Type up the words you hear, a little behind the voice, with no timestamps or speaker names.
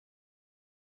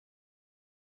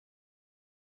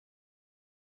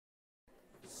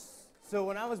So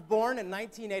when I was born in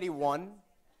 1981,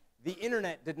 the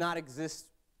internet did not exist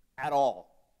at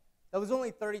all. That was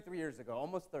only 33 years ago,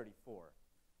 almost 34.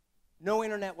 No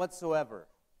internet whatsoever.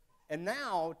 And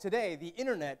now, today, the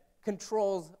internet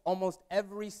controls almost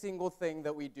every single thing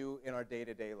that we do in our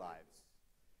day-to-day lives.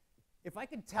 If I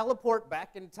could teleport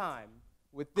back in time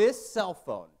with this cell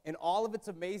phone and all of its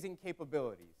amazing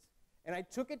capabilities, and I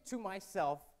took it to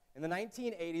myself in the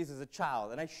 1980s as a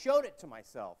child, and I showed it to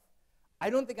myself, I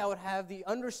don't think I would have the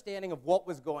understanding of what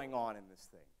was going on in this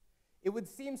thing. It would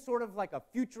seem sort of like a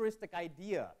futuristic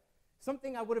idea,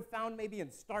 something I would have found maybe in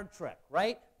Star Trek,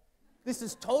 right? This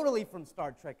is totally from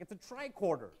Star Trek. It's a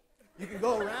tricorder. You can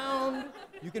go around,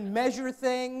 you can measure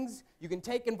things, you can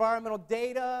take environmental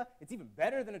data. It's even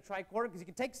better than a tricorder because you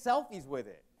can take selfies with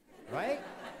it, right?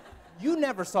 You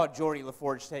never saw Geordie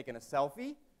LaForge taking a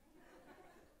selfie.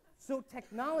 So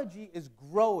technology is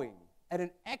growing at an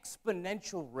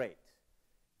exponential rate,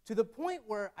 to the point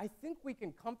where I think we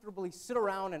can comfortably sit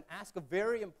around and ask a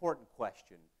very important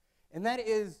question, and that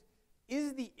is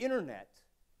the internet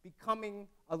becoming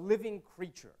a living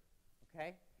creature,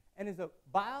 okay? And as a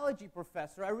biology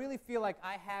professor, I really feel like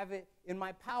I have it in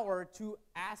my power to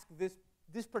ask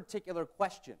this particular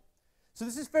question. So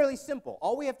this is fairly simple.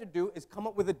 All we have to do is come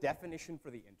up with a definition for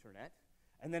the internet,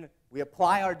 and then we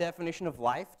apply our definition of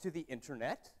life to the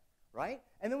internet, right?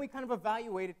 And then we kind of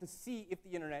evaluate it to see if the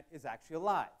internet is actually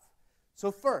alive.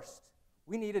 So first,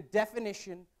 we need a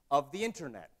definition of the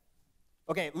internet.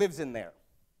 Okay, it lives in there.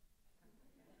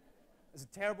 It's a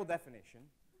terrible definition.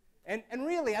 And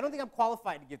really, I don't think I'm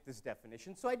qualified to give this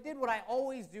definition, so I did what I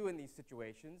always do in these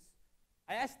situations.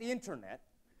 I asked the internet.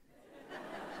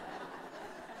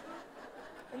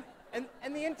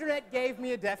 And the internet gave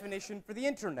me a definition for the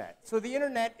internet. So the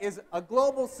internet is a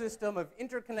global system of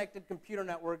interconnected computer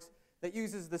networks that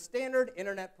uses the standard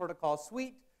internet protocol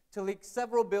suite to link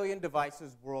several billion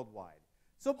devices worldwide.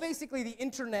 So basically, the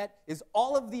internet is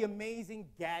all of the amazing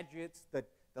gadgets, the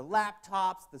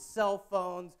laptops, the cell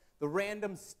phones, the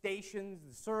random stations,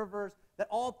 the servers, that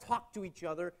all talk to each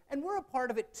other, and we're a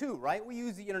part of it too, right? We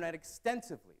use the internet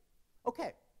extensively.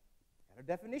 Okay, got a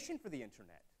definition for the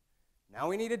internet. Now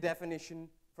we need a definition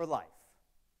for life.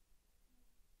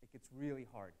 It gets really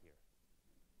hard here.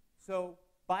 So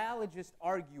biologists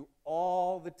argue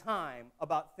all the time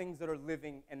about things that are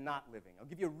living and not living. I'll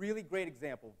give you a really great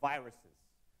example, viruses.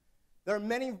 There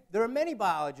are many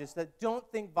biologists that don't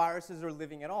think viruses are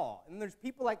living at all. And there's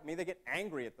people like me that get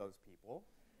angry at those people,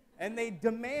 and they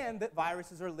demand that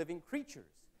viruses are living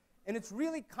creatures. And it's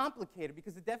really complicated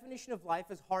because the definition of life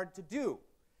is hard to do.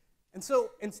 And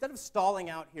so instead of stalling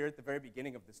out here at the very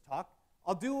beginning of this talk,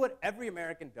 I'll do what every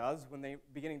American does when they're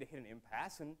beginning to hit an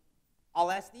impasse, and I'll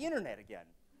ask the internet again,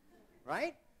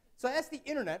 right? So I asked the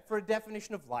internet for a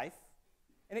definition of life,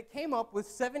 and it came up with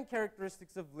 7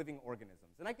 characteristics of living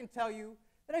organisms. And I can tell you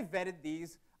that I vetted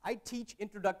these. I teach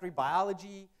introductory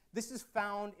biology. This is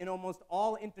found in almost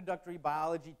all introductory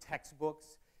biology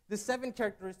textbooks. The 7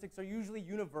 characteristics are usually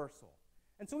universal.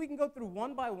 And so we can go through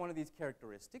one by one of these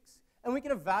characteristics, and we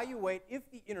can evaluate if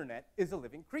the internet is a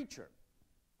living creature.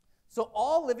 So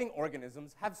all living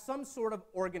organisms have some sort of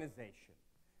organization.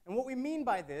 And what we mean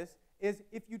by this is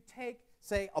if you take,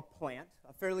 say, a plant,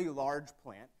 a fairly large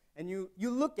plant, and you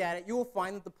look at it, you will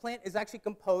find that the plant is actually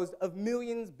composed of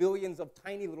millions, billions of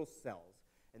tiny little cells.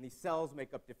 And these cells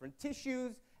make up different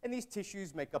tissues, and these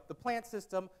tissues make up the plant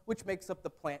system, which makes up the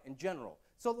plant in general.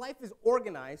 So life is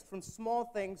organized from small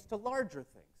things to larger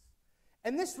things.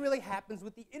 And this really happens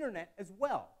with the internet as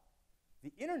well.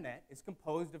 The internet is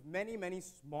composed of many, many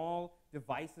small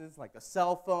devices like a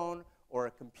cell phone or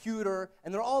a computer,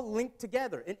 and they're all linked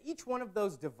together. And each one of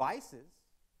those devices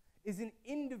is an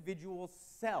individual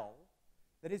cell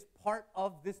that is part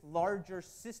of this larger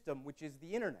system, which is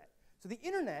the internet. So the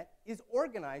internet is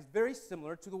organized very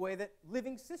similar to the way that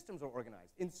living systems are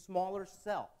organized, in smaller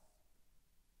cells.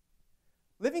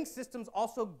 Living systems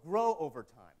also grow over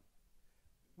time.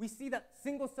 We see that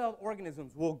single-celled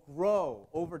organisms will grow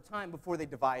over time before they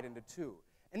divide into 2.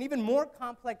 And even more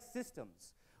complex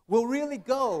systems will really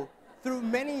go through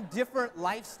many different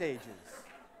life stages,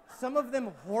 some of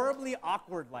them horribly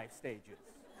awkward life stages.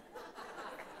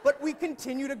 But we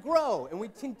continue to grow, and we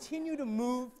continue to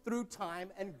move through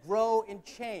time and grow and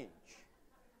change.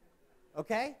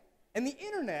 Okay? And the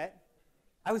internet,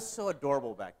 I was so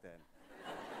adorable back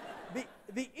then.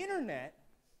 The internet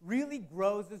really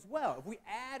grows as well. If we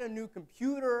add a new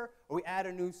computer or we add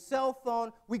a new cell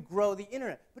phone, we grow the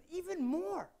internet. But even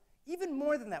more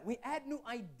than that, we add new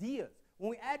ideas. When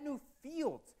we add new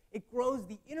fields, it grows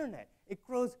the internet. It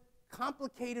grows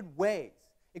complicated ways.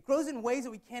 It grows in ways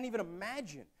that we can't even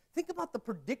imagine. Think about the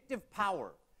predictive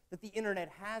power that the internet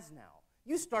has now.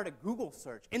 You start a Google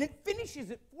search, and it finishes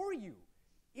it for you.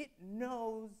 It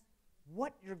knows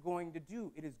what you're going to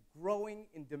do. It is growing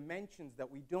in dimensions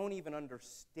that we don't even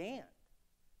understand.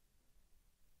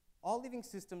 All living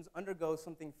systems undergo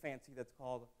something fancy that's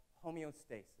called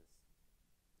homeostasis.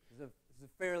 This is a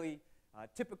fairly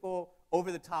typical,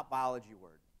 over-the-top biology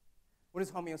word. What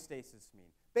does homeostasis mean?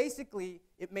 Basically,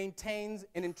 it maintains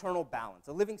an internal balance.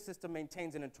 A living system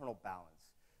maintains an internal balance.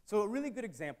 So a really good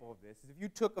example of this is if you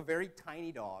took a very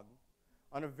tiny dog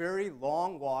on a very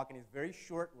long walk and his very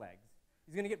short legs,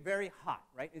 he's going to get very hot,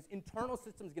 right? His internal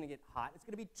system is going to get hot. It's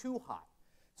going to be too hot.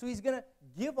 So he's going to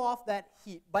give off that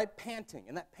heat by panting,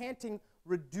 and that panting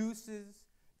reduces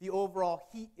the overall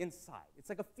heat inside. It's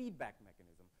like a feedback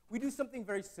mechanism. We do something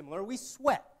very similar. We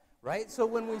sweat, right? So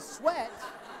when we sweat,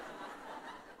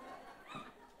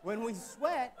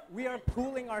 we are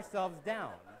cooling ourselves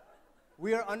down.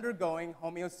 We are undergoing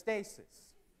homeostasis.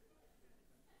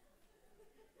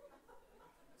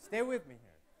 Stay with me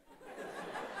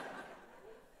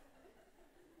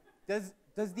here.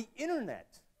 Does the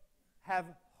internet have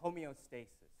homeostasis?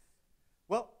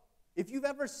 Well, if you've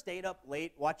ever stayed up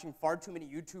late watching far too many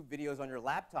YouTube videos on your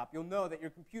laptop, you'll know that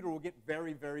your computer will get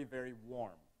very, very, very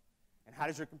warm. And how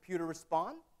does your computer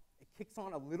respond? It kicks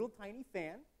on a little tiny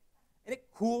fan, and it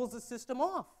cools the system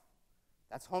off.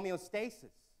 That's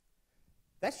homeostasis.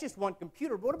 That's just one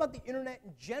computer. But what about the internet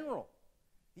in general?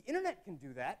 The internet can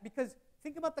do that because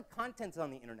think about the contents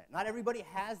on the internet. Not everybody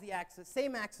has the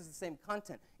same access to the same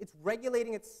content. It's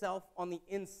regulating itself on the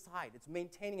inside. It's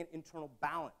maintaining an internal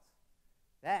balance.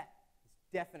 That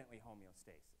is definitely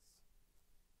homeostasis.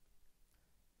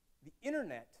 The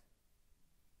internet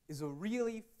is a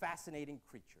really fascinating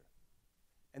creature.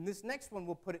 And this next one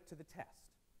will put it to the test.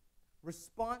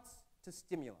 Response to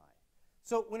stimuli.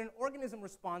 So when an organism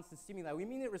responds to stimuli, we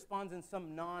mean it responds in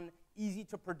some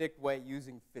non-easy-to-predict way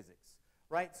using physics,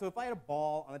 right? So if I had a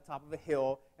ball on the top of a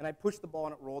hill, and I pushed the ball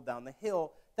and it rolled down the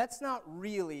hill, that's not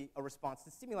really a response to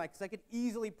stimuli, because I could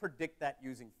easily predict that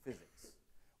using physics.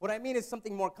 What I mean is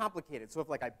something more complicated. So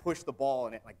if I pushed the ball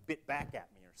and it bit back at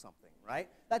me or something, right?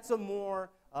 That's a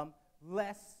more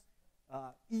less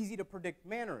easy-to-predict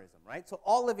mannerism, right? So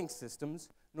all living systems,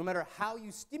 no matter how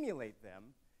you stimulate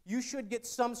them, you should get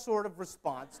some sort of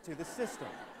response to the system.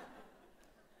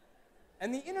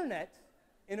 And the internet,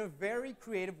 in a very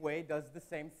creative way, does the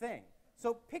same thing.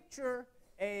 So picture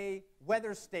a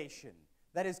weather station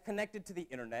that is connected to the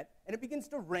internet, and it begins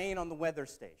to rain on the weather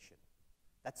station.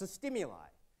 That's a stimuli.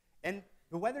 And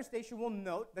the weather station will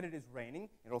note that it is raining,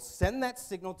 it'll send that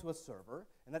signal to a server,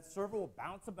 and that server will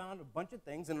bounce around a bunch of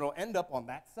things, and it'll end up on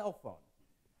that cell phone.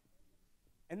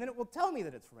 And then it will tell me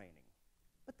that it's raining.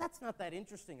 But that's not that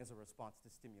interesting as a response to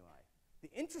stimuli. The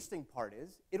interesting part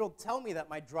is, it'll tell me that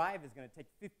my drive is going to take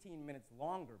 15 minutes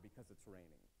longer because it's raining.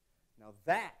 Now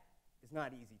that is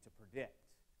not easy to predict.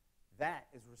 That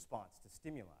is response to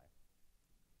stimuli.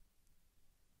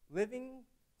 Living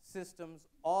systems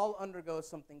all undergo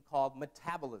something called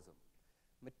metabolism.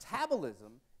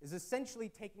 Metabolism is essentially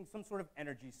taking some sort of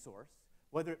energy source,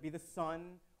 whether it be the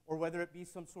sun or whether it be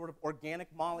some sort of organic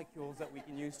molecules that we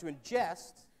can use to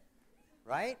ingest,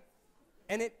 right?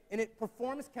 And it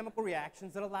performs chemical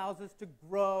reactions that allows us to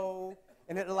grow,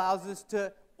 and it allows us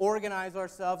to organize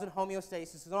ourselves in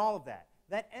homeostasis and all of that.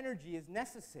 That energy is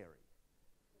necessary.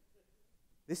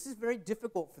 This is very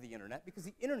difficult for the internet because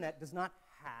the internet does not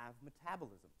have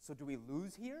metabolism. So do we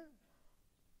lose here?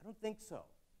 I don't think so.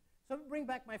 So I'm going to bring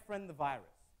back my friend the virus.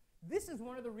 This is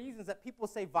one of the reasons that people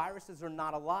say viruses are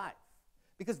not alive,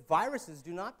 because viruses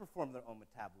do not perform their own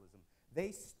metabolism.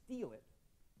 They steal it.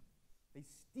 They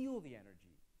steal the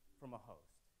energy from a host.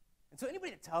 And so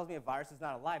anybody that tells me a virus is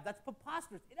not alive, that's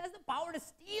preposterous. It has the power to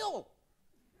steal,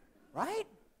 right?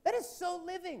 That is so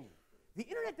living. The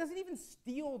internet doesn't even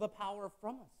steal the power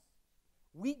from us.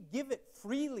 We give it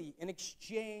freely in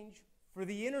exchange for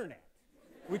the internet,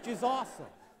 which is awesome,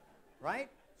 right?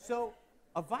 So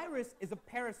a virus is a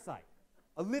parasite,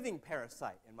 a living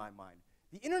parasite in my mind.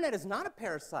 The internet is not a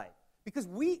parasite because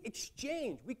we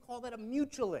exchange. We call that a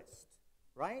mutualist,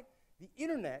 right? The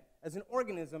internet, as an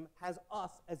organism, has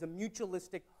us as a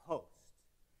mutualistic host.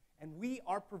 And we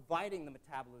are providing the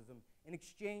metabolism in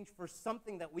exchange for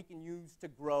something that we can use to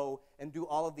grow and do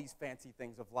all of these fancy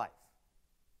things of life.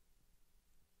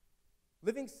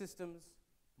 Living systems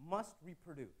must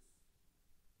reproduce.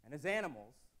 And as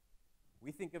animals,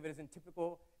 we think of it as in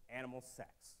typical animal sex,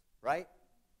 right?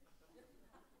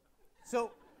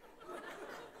 So,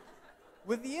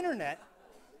 with the internet,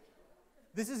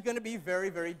 this is going to be very,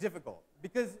 very difficult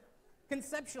because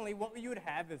conceptually what you would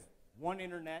have is one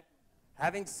internet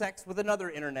having sex with another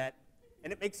internet,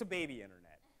 and it makes a baby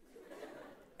internet,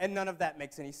 And none of that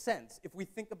makes any sense if we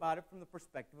think about it from the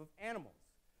perspective of animals.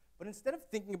 But instead of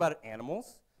thinking about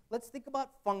animals, let's think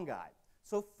about fungi.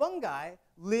 So fungi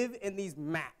live in these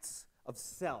mats of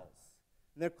cells.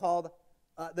 And they're called,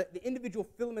 the individual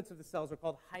filaments of the cells are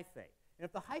called hyphae. And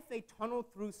if the hyphae tunnel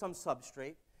through some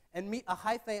substrate and meet a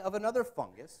hyphae of another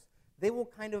fungus, they will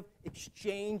kind of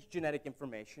exchange genetic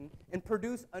information and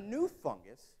produce a new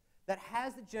fungus that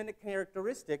has the genetic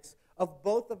characteristics of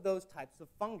both of those types of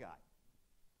fungi.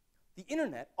 The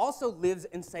internet also lives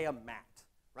in, say, a mat,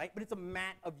 right? But it's a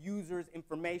mat of users,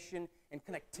 information, and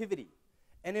connectivity.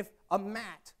 And if a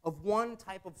mat of one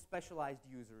type of specialized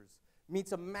users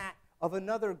meets a mat of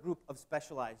another group of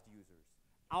specialized users,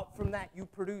 out from that you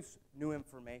produce new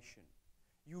information.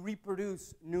 You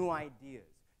reproduce new ideas.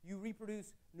 You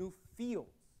reproduce new fields.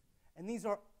 And these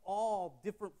are all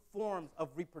different forms of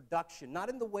reproduction, not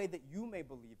in the way that you may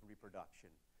believe reproduction,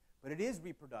 but it is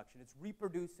reproduction. It's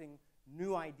reproducing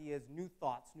new ideas, new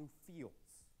thoughts, new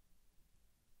fields.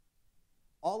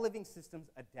 All living systems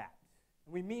adapt.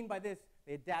 And we mean by this,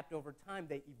 they adapt over time,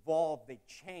 they evolve, they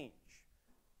change.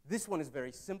 This one is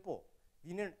very simple.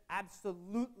 The internet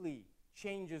absolutely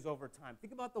changes over time.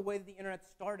 Think about the way that the internet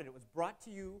started. It was brought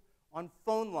to you on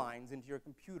phone lines into your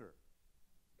computer.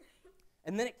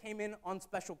 And then it came in on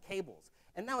special cables.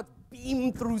 And now it's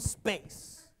beamed through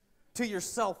space to your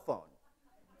cell phone.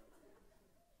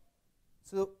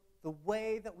 So the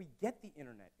way that we get the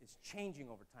internet is changing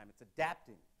over time. It's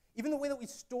adapting. Even the way that we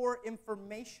store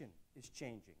information is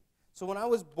changing. So when I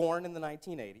was born in the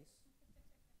 1980s,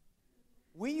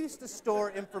 we used to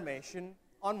store information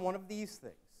on one of these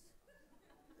things.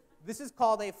 This is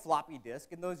called a floppy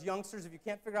disk, and those youngsters, if you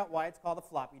can't figure out why it's called a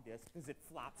floppy disk, because it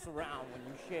flops around when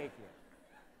you shake it,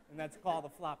 and that's called a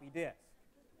floppy disk.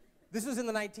 This was in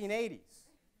the 1980s.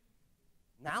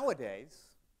 Nowadays,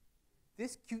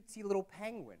 this cutesy little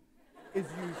penguin is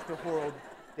used to hold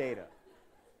data.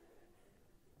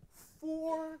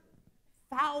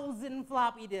 4,000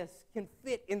 floppy disks can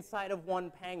fit inside of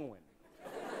one penguin.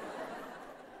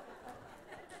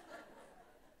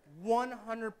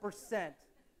 100%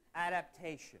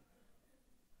 adaptation.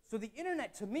 So the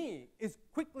internet, to me, is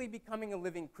quickly becoming a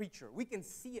living creature. We can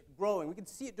see it growing. We can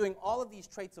see it doing all of these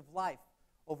traits of life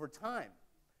over time.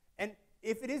 And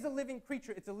if it is a living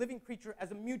creature, it's a living creature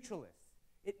as a mutualist.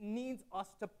 It needs us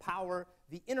to power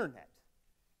the internet.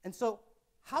 And so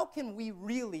how can we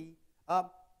really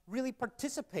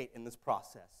participate in this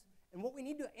process? And what we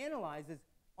need to analyze is,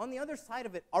 on the other side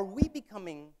of it, are we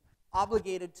becoming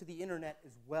obligated to the internet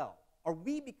as well? Are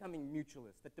we becoming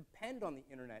mutualists that depend on the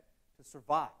internet to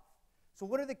survive? So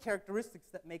what are the characteristics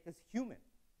that make us human?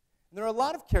 And there are a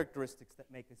lot of characteristics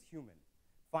that make us human.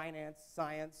 Finance,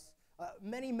 science,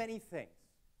 many, many things.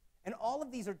 And all of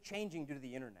these are changing due to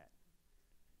the internet.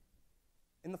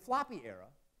 In the floppy era,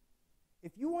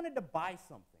 if you wanted to buy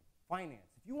something,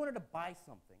 finance, if you wanted to buy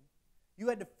something, you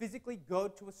had to physically go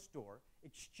to a store,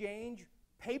 exchange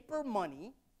paper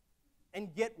money,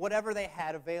 and get whatever they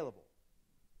had available.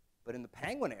 But in the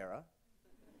Penguin era,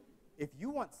 if you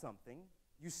want something,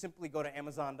 you simply go to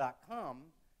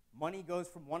Amazon.com, money goes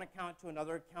from one account to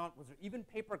another account. Was there even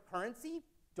paper currency?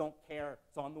 Don't care,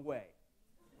 it's on the way,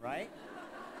 right?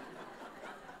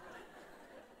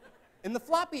 In the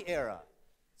floppy era,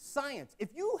 science,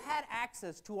 if you had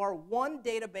access to our one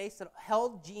database that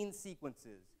held gene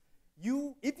sequences,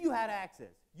 if you had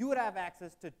access, you would have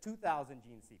access to 2,000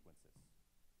 gene sequences.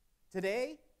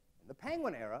 Today, in the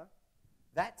Penguin era,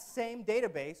 that same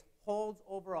database holds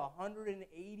over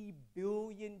 180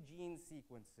 billion gene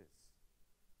sequences.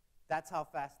 That's how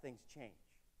fast things change.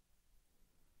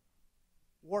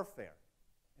 Warfare.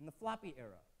 In the floppy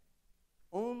era,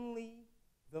 only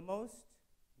the most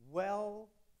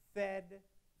well-fed,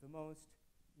 the most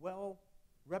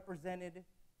well-represented,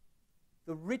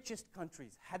 the richest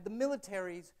countries had the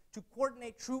militaries to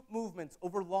coordinate troop movements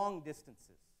over long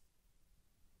distances.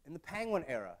 In the Penguin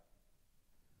era,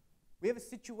 we have a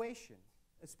situation,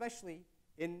 especially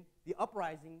in the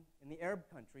uprising in the Arab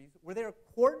countries, where they are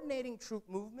coordinating troop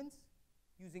movements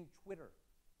using Twitter.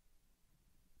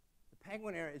 The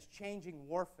Penguin era is changing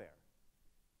warfare.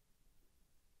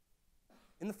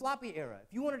 In the floppy era,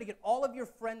 if you wanted to get all of your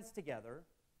friends together,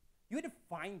 you had to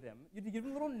find them, you had to give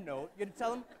them a little note, you had to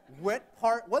tell them what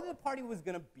the party was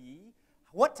going to be,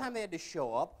 what time they had to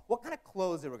show up, what kind of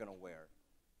clothes they were going to wear.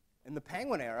 In the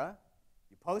Penguin era,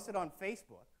 you post it on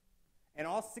Facebook, and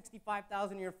all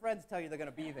 65,000 of your friends tell you they're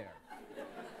going to be there.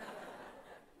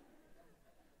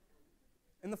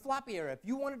 In the floppy era, if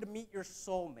you wanted to meet your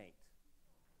soulmate,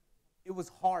 it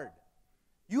was hard.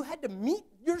 You had to meet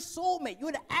your soulmate. You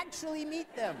had to actually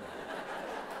meet them.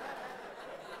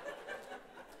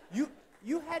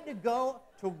 You had to go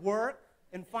to work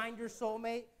and find your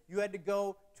soulmate. You had to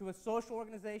go to a social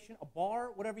organization, a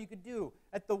bar, whatever you could do.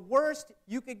 At the worst,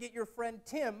 you could get your friend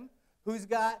Tim, who's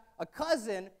got a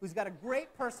cousin who's got a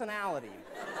great personality.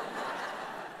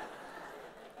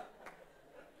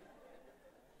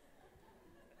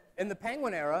 In the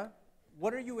Penguin era,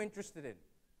 what are you interested in?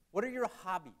 What are your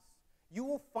hobbies? You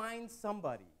will find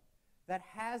somebody that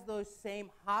has those same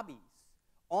hobbies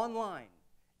online.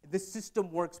 The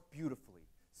system works beautifully.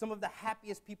 Some of the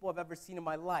happiest people I've ever seen in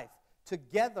my life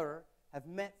together have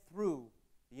met through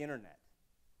the internet.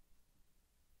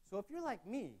 So if you're like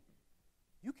me,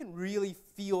 you can really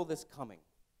feel this coming.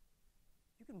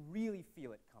 You can really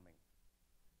feel it coming.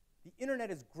 The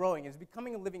internet is growing, it's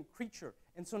becoming a living creature.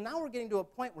 And so now we're getting to a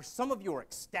point where some of you are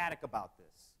ecstatic about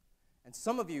this. And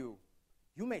some of you,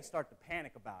 you may start to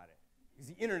panic about it because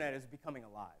the internet is becoming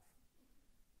alive.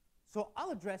 So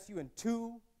I'll address you in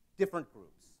two different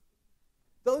groups.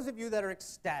 Those of you that are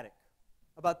ecstatic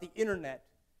about the internet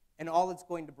and all it's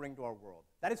going to bring to our world.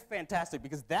 That is fantastic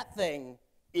because that thing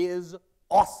is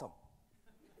awesome.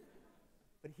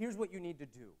 But here's what you need to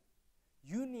do.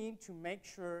 You need to make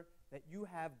sure that you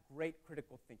have great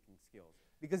critical thinking skills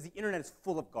because the internet is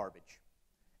full of garbage.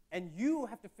 And you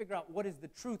have to figure out what is the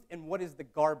truth and what is the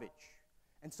garbage.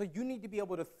 And so you need to be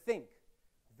able to think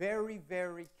very,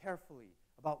 very carefully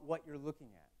about what you're looking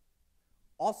at.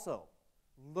 Also,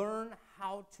 learn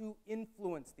how to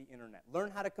influence the internet.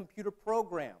 Learn how to computer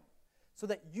program so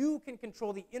that you can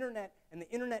control the internet and the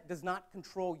internet does not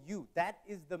control you. That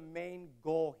is the main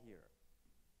goal here.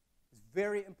 It's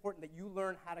very important that you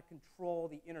learn how to control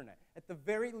the internet. At the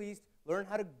very least, learn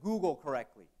how to Google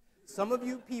correctly. Some of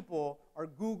you people are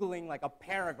Googling like a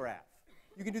paragraph.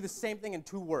 You can do the same thing in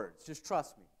 2 words. Just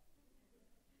trust me.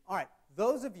 All right,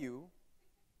 those of you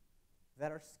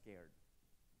that are scared,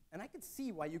 and I can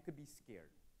see why you could be scared,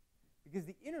 because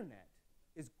the internet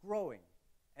is growing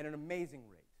at an amazing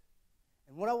rate.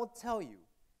 And what I will tell you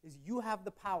is you have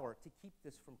the power to keep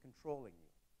this from controlling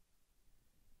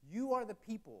you. You are the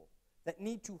people that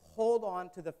need to hold on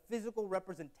to the physical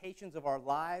representations of our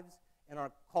lives and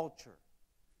our culture,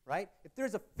 right? If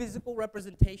there's a physical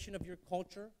representation of your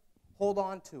culture, hold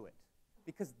on to it,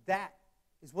 because that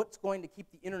is what's going to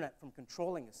keep the internet from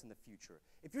controlling us in the future.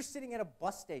 If you're sitting at a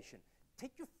bus station,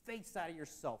 take your face out of your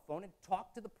cell phone and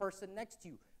talk to the person next to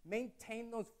you.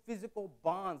 Maintain those physical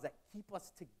bonds that keep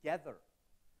us together,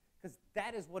 because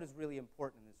that is what is really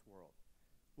important in this world.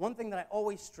 One thing that I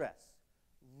always stress,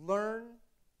 learn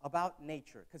about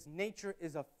nature, because nature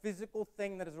is a physical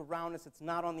thing that is around us. It's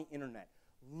not on the internet.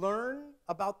 Learn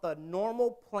about the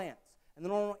normal plants and the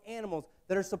normal animals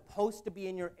that are supposed to be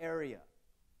in your area.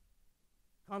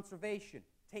 Conservation,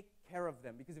 take care of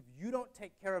them, because if you don't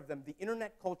take care of them, the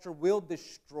internet culture will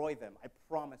destroy them, I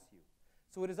promise you.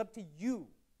 So it is up to you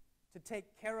to take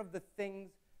care of the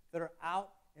things that are out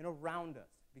and around us,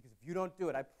 because if you don't do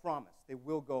it, I promise, they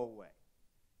will go away.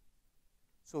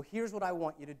 So here's what I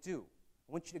want you to do.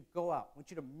 I want you to go out. I want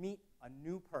you to meet a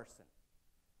new person.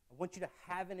 I want you to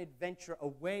have an adventure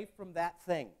away from that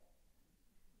thing.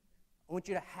 I want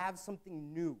you to have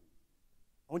something new.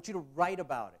 I want you to write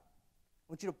about it.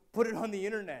 I want you to put it on the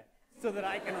internet so that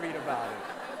I can read about it.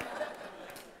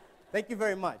 Thank you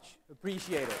very much.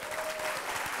 Appreciate it.